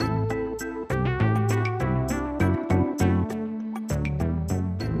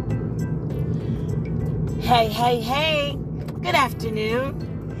Hey. Good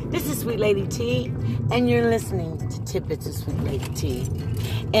afternoon. This is Sweet Lady T, and you're listening to Tidbits of Sweet Lady T.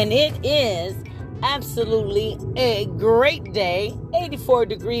 And it is absolutely a great day, 84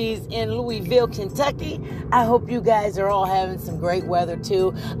 degrees in Louisville, Kentucky. I hope you guys are all having some great weather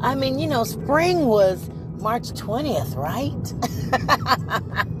too. I mean, spring was March 20th, right?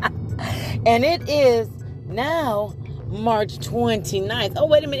 And it is now March 29th. Oh,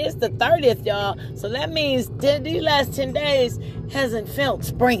 wait a minute. It's the 30th, y'all. So that means these last 10 days hasn't felt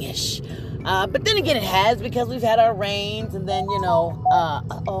springish. But then again, it has, because we've had our rains, and then,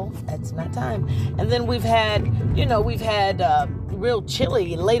 that's not time. And then we've had real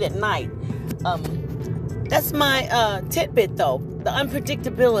chilly late at night. That's my tidbit, though. The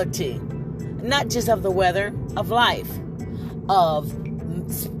unpredictability, not just of the weather, of life, of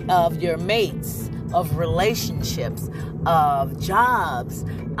your mates, of relationships, of jobs,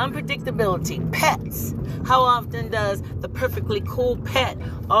 unpredictability, pets. How often does the perfectly cool pet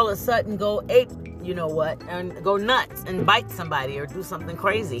all of a sudden go ape, and go nuts and bite somebody or do something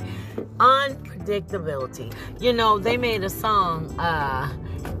crazy? Unpredictability. They made a song,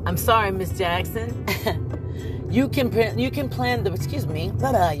 I'm sorry, Miss Jackson. You can plan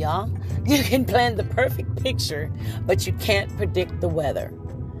the, y'all. You can plan the perfect picture, but you can't predict the weather.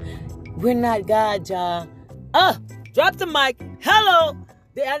 We're not God, y'all. Drop the mic. Hello.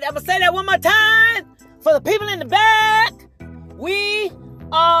 I'm going to say that one more time for the people in the back. We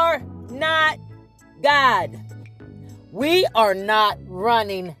are not God. We are not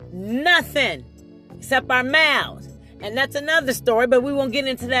running nothing except our mouths. And that's another story, but we won't get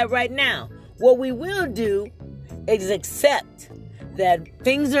into that right now. What we will do is accept that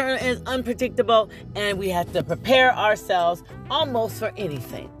things are unpredictable, and we have to prepare ourselves almost for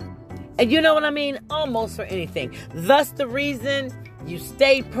anything. And you know what I mean? Almost for anything. Thus the reason you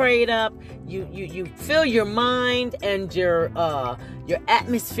stay prayed up, you fill your mind and your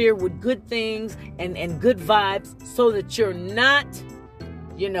atmosphere with good things and good vibes, so that you're not,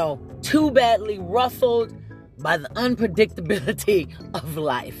 too badly ruffled by the unpredictability of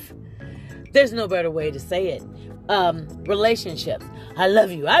life. There's no better way to say it. Relationships. I love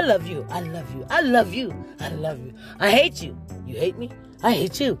you. I love you. I love you. I love you. I love you. I hate you. You hate me? I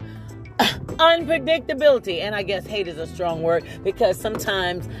hate you. Unpredictability. And I guess hate is a strong word, because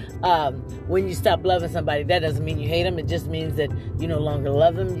sometimes when you stop loving somebody, that doesn't mean you hate them. It just means that you no longer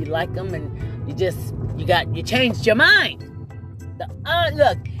love them. You like them, and you changed your mind.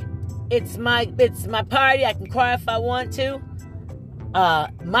 Look, it's my party. I can cry if I want to.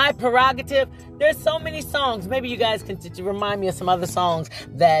 My prerogative. There's so many songs. Maybe you guys can remind me of some other songs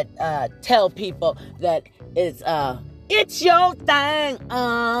that tell people that it's your thing.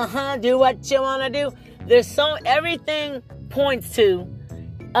 Do what you want to do. Everything points to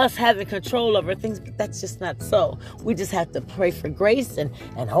us having control over things, but that's just not so. We just have to pray for grace and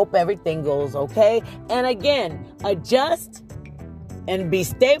hope everything goes okay. And again, adjust and be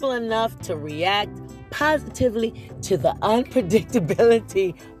stable enough to react positively to the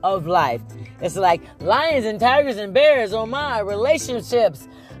unpredictability of life. It's like lions and tigers and bears. Oh my. Relationships,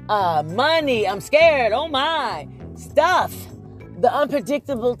 money. I'm scared. Oh my. Stuff. The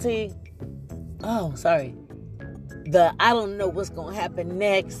unpredictability. Oh, sorry. The I don't know what's going to happen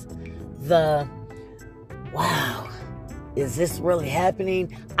next. The wow. Is this really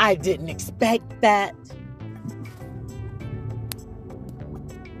happening? I didn't expect that.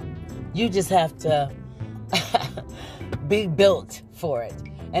 You just have to be built for it.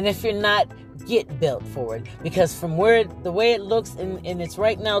 And if you're not, get built for it. Because from the way it looks, and it's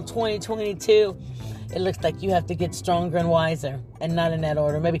right now 2022, it looks like you have to get stronger and wiser. And not in that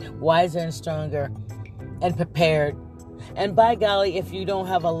order. Maybe wiser and stronger and prepared. And by golly, if you don't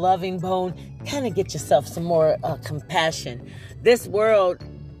have a loving bone, kind of get yourself some more compassion. This world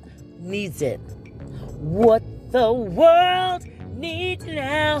needs it. What the world needs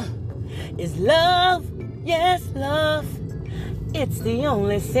now is love. Yes, love. It's the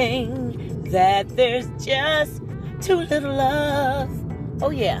only thing that there's just too little of. Oh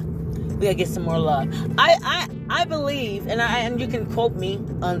yeah, we gotta get some more love. I believe, and you can quote me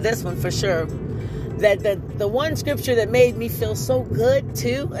on this one for sure, that the one scripture that made me feel so good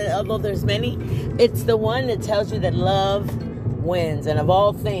too, although there's many, it's the one that tells you that love wins. And of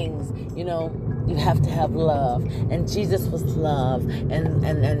all things, you have to have love. And Jesus was love.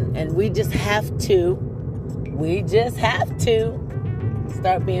 And we just have to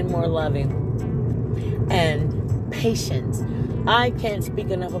start being more loving. And patience. I can't speak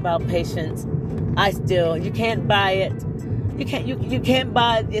enough about patience. You can't buy it. You can't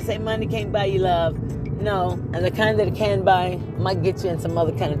buy, they say money can't buy you love. No. And the kind that it can buy might get you in some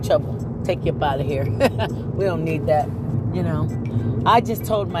other kind of trouble. take you up out of here. We don't need that, you know. I just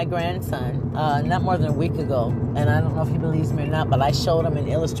told my grandson, not more than a week ago, and I don't know if he believes me or not, but I showed him and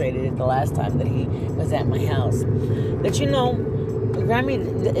illustrated it the last time that he was at my house, that, you know, Grammy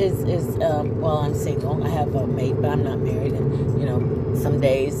is well, I'm single. I have a mate, but I'm not married. And, you know, some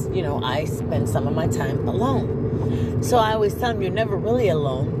days, you know, I spend some of my time alone. So I always tell him, you're never really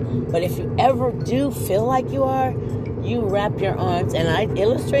alone. But if you ever do feel like you are, you wrap your arms, and I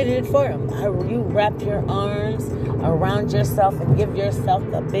illustrated it for him. You wrap your arms around yourself and give yourself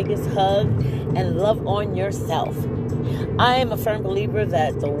the biggest hug and love on yourself. I am a firm believer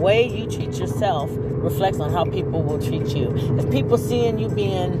that the way you treat yourself reflects on how people will treat you. If people seeing you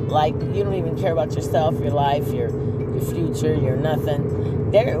being like you don't even care about yourself, your life, your future, your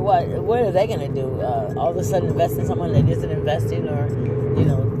nothing, what are they gonna do? All of a sudden invest in someone that isn't investing or, you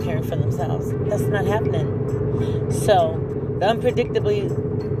know, caring for themselves? That's not happening. So the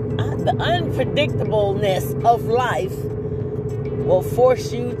unpredictableness of life will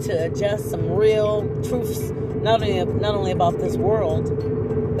force you to adjust some real truths, not only about this world,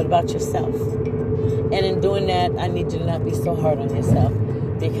 but about yourself. And in doing that, I need you to not be so hard on yourself,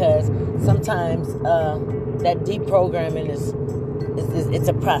 because sometimes that deprogramming it's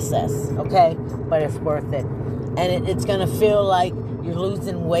a process, okay? But it's worth it. And it's going to feel like you're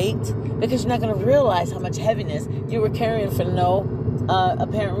losing weight, because you're not going to realize how much heaviness you were carrying for no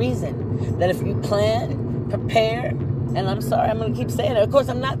apparent reason. That if you plan, prepare, and I'm sorry, I'm going to keep saying it. Of course,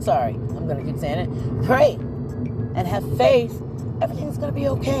 I'm not sorry. I'm going to keep saying it. Pray and have faith. Everything's going to be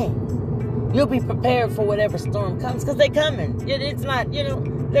okay. You'll be prepared for whatever storm comes, because they're coming. It's not, you know,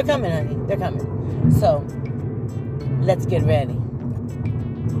 they're coming, honey. They're coming. So, let's get ready.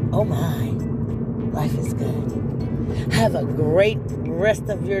 Oh my, life is good. Have a great rest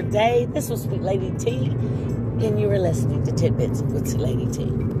of your day. This was Sweet Lady T, and you were listening to Tidbits with Sweet Lady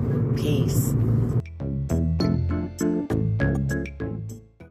T. Peace.